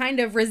 she's kind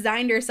of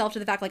resigned herself to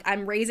the fact, like,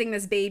 I'm raising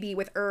this baby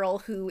with Earl,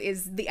 who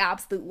is the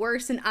absolute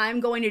worst, and I'm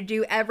going to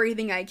do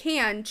everything I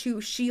can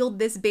to shield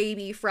this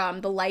baby from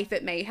the life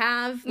it may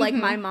have, like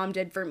my mom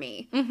did for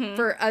me,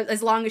 for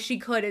as long as she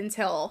could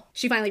until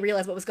she finally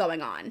realized what was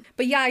going on.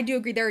 But yeah, I do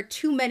agree. There are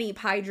too many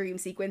pie dream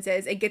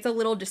sequences. It gets a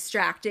little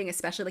distracting,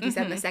 especially, like you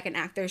said, in the second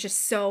act. There's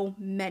just so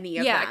many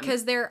of Yeah, them.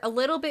 because they're a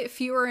little bit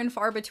fewer and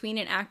far between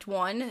in Act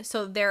 1,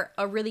 so they're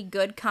a really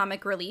good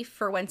comic relief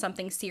for when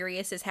something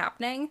serious is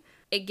happening.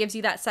 It gives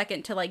you that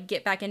second to, like,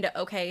 get back into,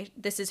 okay,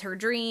 this is her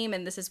dream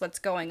and this is what's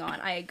going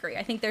on. I agree.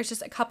 I think there's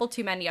just a couple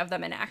too many of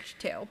them in Act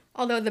 2.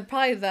 Although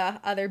probably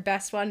the other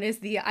best one is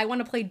the I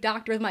want to play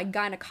doctor with my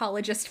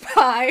gynecologist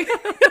pie.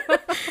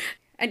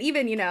 And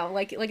even, you know,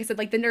 like I said,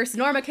 like the Nurse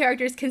Norma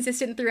character is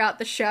consistent throughout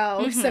the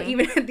show. So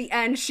even at the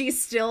end,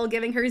 she's still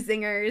giving her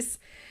zingers.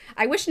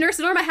 I wish Nurse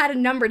Norma had a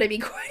number, to be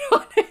quite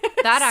honest.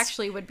 That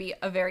actually would be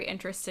a very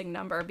interesting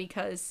number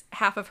because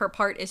half of her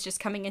part is just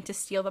coming in to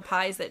steal the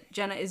pies that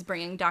Jenna is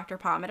bringing Dr.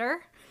 Pomander.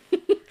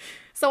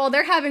 So while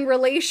they're having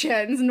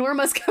relations,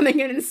 Norma's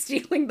coming in and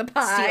stealing the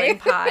pie. Stealing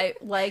pie,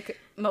 like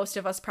most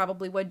of us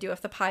probably would do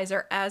if the pies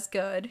are as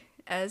good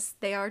as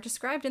they are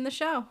described in the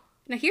show.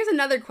 Now here's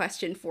another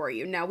question for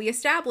you. Now we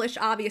established,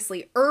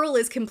 obviously, Earl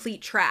is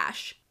complete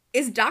trash.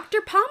 Is Dr.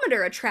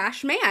 Pomander a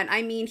trash man?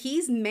 I mean,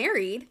 he's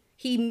married.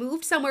 He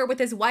moved somewhere with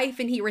his wife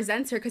and he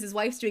resents her because his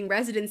wife's doing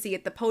residency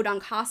at the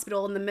Podunk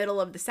Hospital in the middle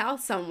of the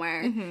South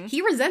somewhere.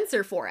 He resents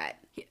her for it.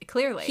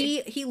 Clearly.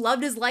 He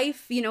loved his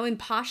life, you know, in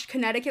posh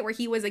Connecticut where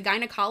he was a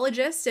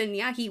gynecologist, and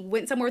yeah, he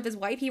went somewhere with his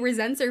wife. He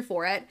resents her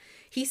for it.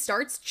 He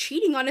starts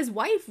cheating on his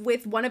wife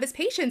with one of his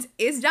patients.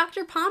 Is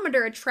Dr.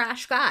 Pomander a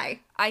trash guy?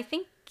 I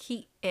think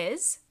he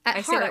is. At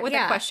I say that heart, with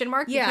yeah. a question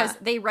mark Yeah. because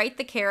they write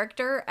the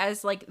character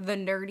as like the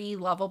nerdy,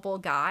 lovable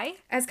guy.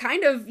 As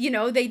kind of, you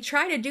know, they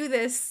try to do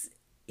this,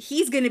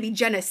 he's going to be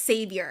Jenna's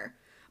savior.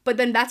 But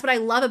then that's what I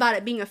love about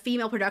it being a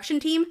female production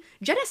team.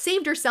 Jenna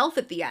saved herself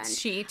at the end.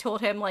 She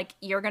told him, like,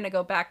 you're going to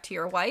go back to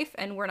your wife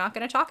and we're not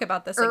going to talk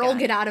about this Earl, again.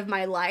 get out of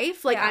my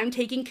life. Like, Yeah. I'm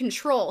taking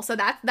control. So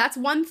that's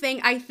one thing.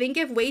 I think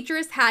if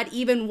Waitress had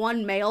even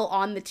one male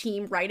on the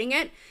team writing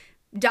it,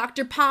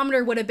 Dr.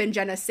 Pomander would have been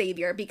Jenna's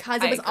savior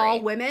because it I was all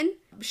agree. women.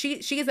 She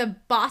is a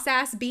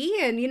boss-ass bee,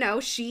 and, you know,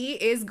 she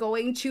is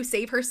going to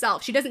save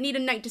herself. She doesn't need a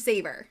knight to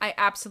save her. I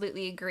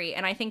absolutely agree.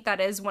 And I think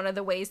that is one of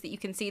the ways that you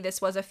can see this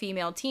was a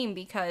female team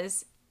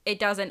because it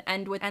doesn't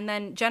end with, and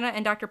then Jenna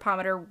and Dr.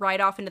 Pomander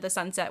ride off into the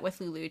sunset with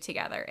Lulu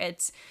together.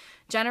 It's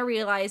Jenna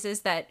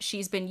realizes that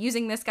she's been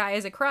using this guy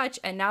as a crutch,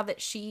 and now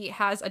that she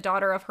has a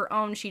daughter of her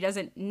own, she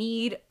doesn't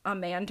need a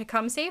man to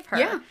come save her.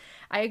 Yeah.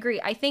 I agree.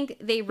 I think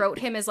they wrote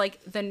him as like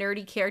the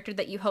nerdy character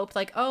that you hoped,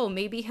 like, oh,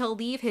 maybe he'll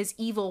leave his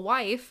evil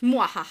wife.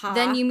 Mwahaha.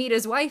 Then you meet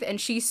his wife and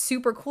she's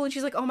super cool and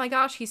she's like, oh my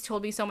gosh, he's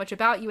told me so much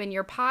about you and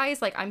your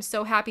pies. Like, I'm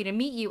so happy to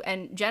meet you.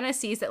 And Jenna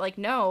sees that, like,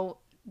 no,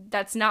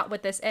 that's not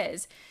what this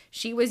is.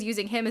 She was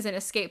using him as an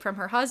escape from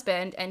her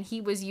husband, and he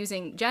was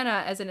using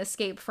Jenna as an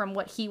escape from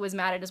what he was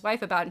mad at his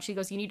wife about. And she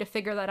goes, you need to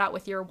figure that out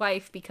with your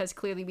wife, because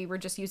clearly we were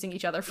just using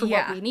each other for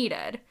what we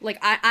needed. Like,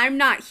 I'm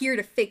not here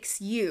to fix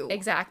you.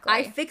 Exactly.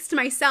 I fixed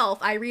myself.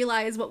 I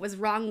realized what was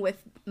wrong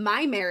with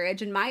my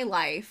marriage and my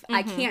life.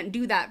 I can't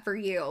do that for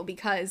you,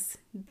 because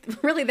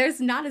really there's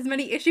not as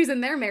many issues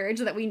in their marriage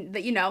that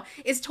you know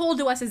is told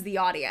to us as the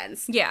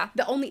audience. Yeah.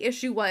 The only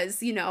issue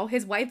was, you know,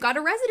 his wife got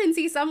a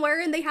residency somewhere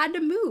and they had to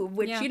move,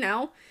 which, you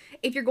know,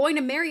 if you're going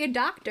to marry a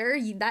doctor,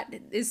 that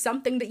is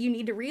something that you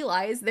need to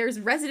realize. There's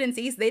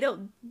residencies.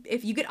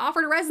 If you get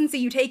offered a residency,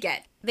 you take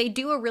it. They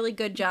do a really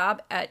good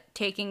job at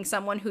taking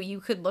someone who you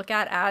could look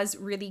at as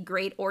really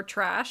great or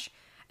trash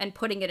and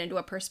putting it into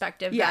a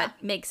perspective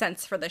that makes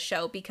sense for the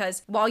show,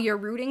 because while you're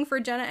rooting for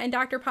Jenna and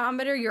Dr.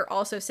 Pomander, you're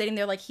also sitting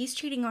there like, he's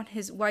cheating on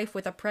his wife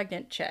with a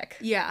pregnant chick.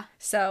 Yeah.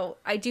 So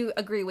I do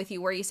agree with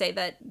you where you say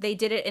that they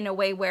did it in a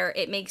way where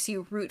it makes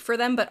you root for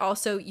them, but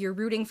also you're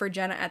rooting for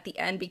Jenna at the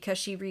end because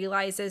she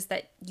realizes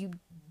that you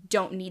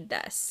don't need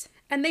this.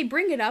 And they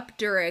bring it up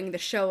during the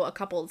show a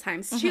couple of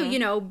times too. You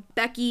know,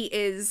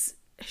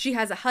 she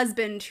has a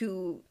husband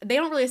who, they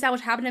don't really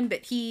establish what happened to him,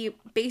 but he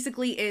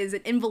basically is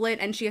an invalid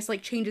and she has to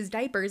like change his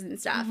diapers and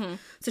stuff.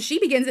 So she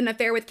begins an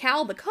affair with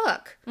Cal the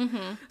cook.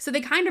 So they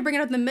kind of bring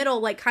it up in the middle,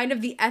 like kind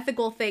of the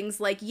ethical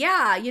things, like,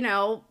 yeah, you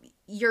know,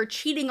 you're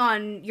cheating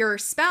on your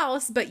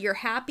spouse, but you're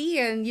happy,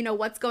 and you know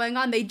what's going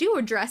on. They do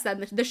address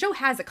that. The show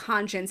has a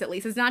conscience, at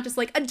least. It's not just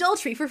like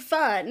adultery for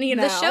fun, you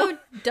know. The show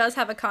does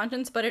have a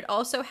conscience, but it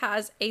also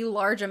has a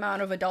large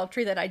amount of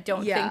adultery that I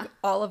don't think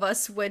all of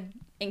us would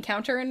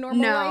encounter in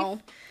normal life.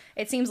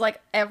 It seems like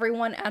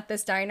everyone at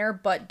this diner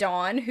but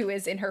Dawn, who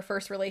is in her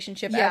first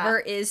relationship ever,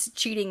 is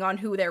cheating on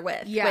who they're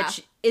with,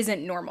 which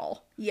isn't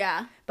normal.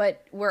 Yeah.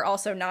 But we're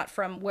also not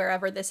from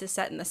wherever this is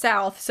set in the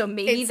South, so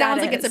maybe it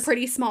sounds like it's a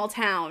pretty small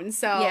town,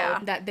 so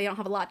that they don't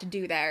have a lot to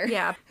do there.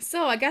 Yeah.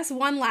 So I guess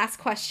one last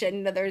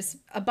question. There's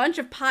a bunch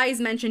of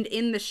pies mentioned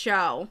in the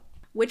show.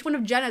 Which one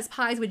of Jenna's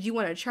pies would you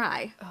want to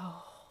try?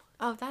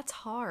 Oh, that's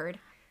hard.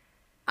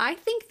 I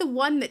think the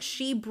one that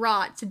she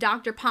brought to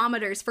Dr.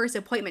 Pomader's first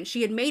appointment,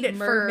 she had made it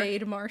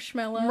Mermaid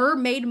marshmallow.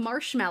 Mermaid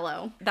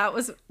marshmallow. That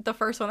was the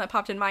first one that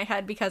popped in my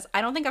head because I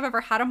don't think I've ever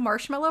had a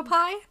marshmallow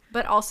pie,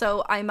 but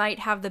also I might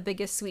have the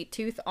biggest sweet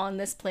tooth on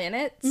this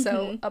planet,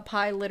 so a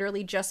pie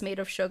literally just made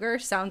of sugar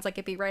sounds like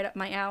it'd be right up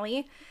my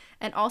alley.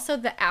 And also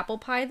the apple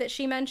pie that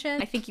she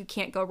mentioned. I think you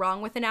can't go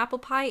wrong with an apple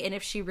pie. And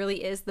if she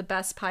really is the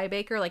best pie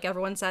baker, like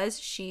everyone says,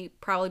 she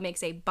probably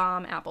makes a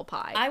bomb apple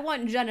pie. I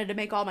want Jenna to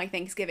make all my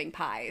Thanksgiving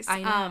pies.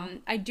 I know.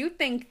 I do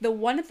think the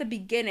one at the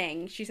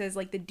beginning, she says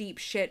like the deep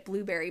shit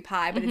blueberry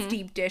pie, but it's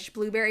deep dish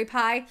blueberry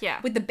pie.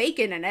 Yeah. With the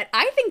bacon in it.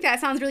 I think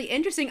that sounds really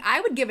interesting.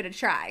 I would give it a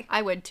try.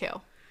 I would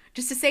too.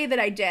 Just to say that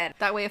I did.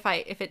 That way,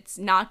 if it's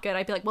not good,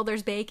 I'd be like, well,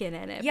 there's bacon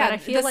in it. Yeah, but I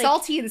feel the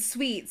salty and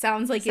sweet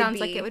sounds like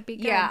it would be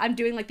good. Yeah, I'm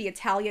doing like the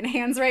Italian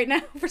hands right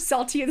now for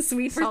salty and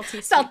sweet.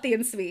 Salty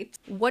and sweet.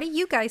 What do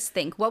you guys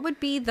think? What would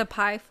be the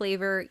pie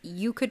flavor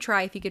you could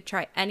try if you could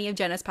try any of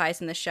Jenna's pies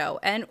in the show?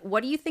 And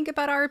what do you think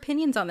about our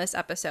opinions on this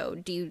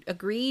episode? Do you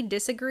agree,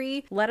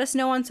 disagree? Let us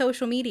know on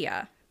social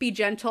media. Be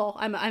gentle.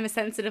 I'm a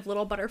sensitive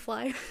little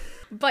butterfly.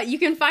 But you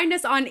can find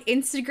us on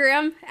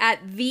Instagram at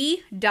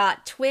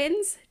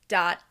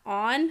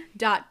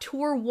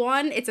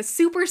the.twins.on.tour1. It's a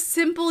super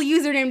simple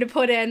username to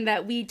put in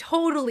that we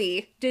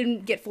totally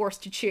didn't get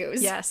forced to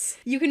choose. Yes.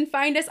 You can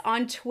find us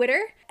on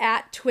Twitter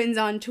at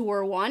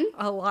twinsontour1.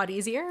 A lot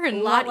easier and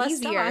a lot less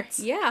easier. dots.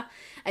 Yeah.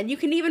 And you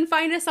can even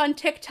find us on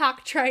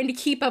TikTok trying to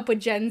keep up with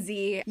Gen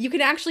Z. You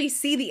can actually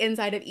see the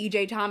inside of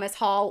EJ Thomas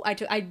Hall.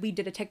 We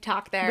did a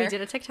TikTok there. We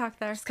did a TikTok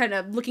there. Just kind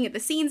of looking at the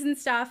scenes and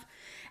stuff.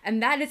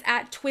 And that is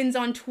at Twins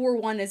on Tour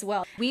 1 as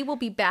well. We will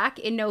be back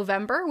in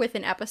November with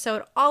an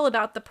episode all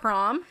about the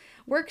prom.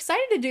 We're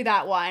excited to do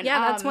that one. Yeah,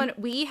 that's one.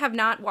 We have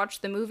not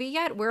watched the movie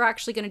yet. We're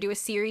actually going to do a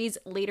series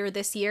later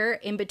this year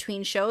in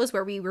between shows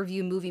where we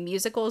review movie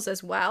musicals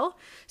as well.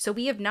 So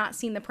we have not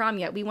seen the prom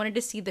yet. We wanted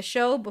to see the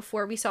show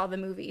before we saw the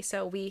movie,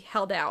 so we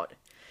held out.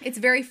 It's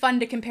very fun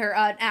to compare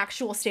an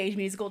actual stage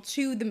musical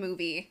to the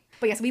movie.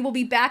 But yes, we will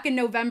be back in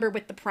November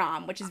with the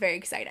prom, which is very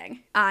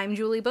exciting. I'm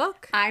Julie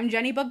Book. I'm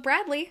Jenny Book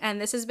Bradley.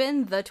 And this has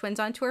been the Twins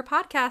on Tour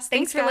podcast.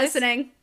 Thanks for listening.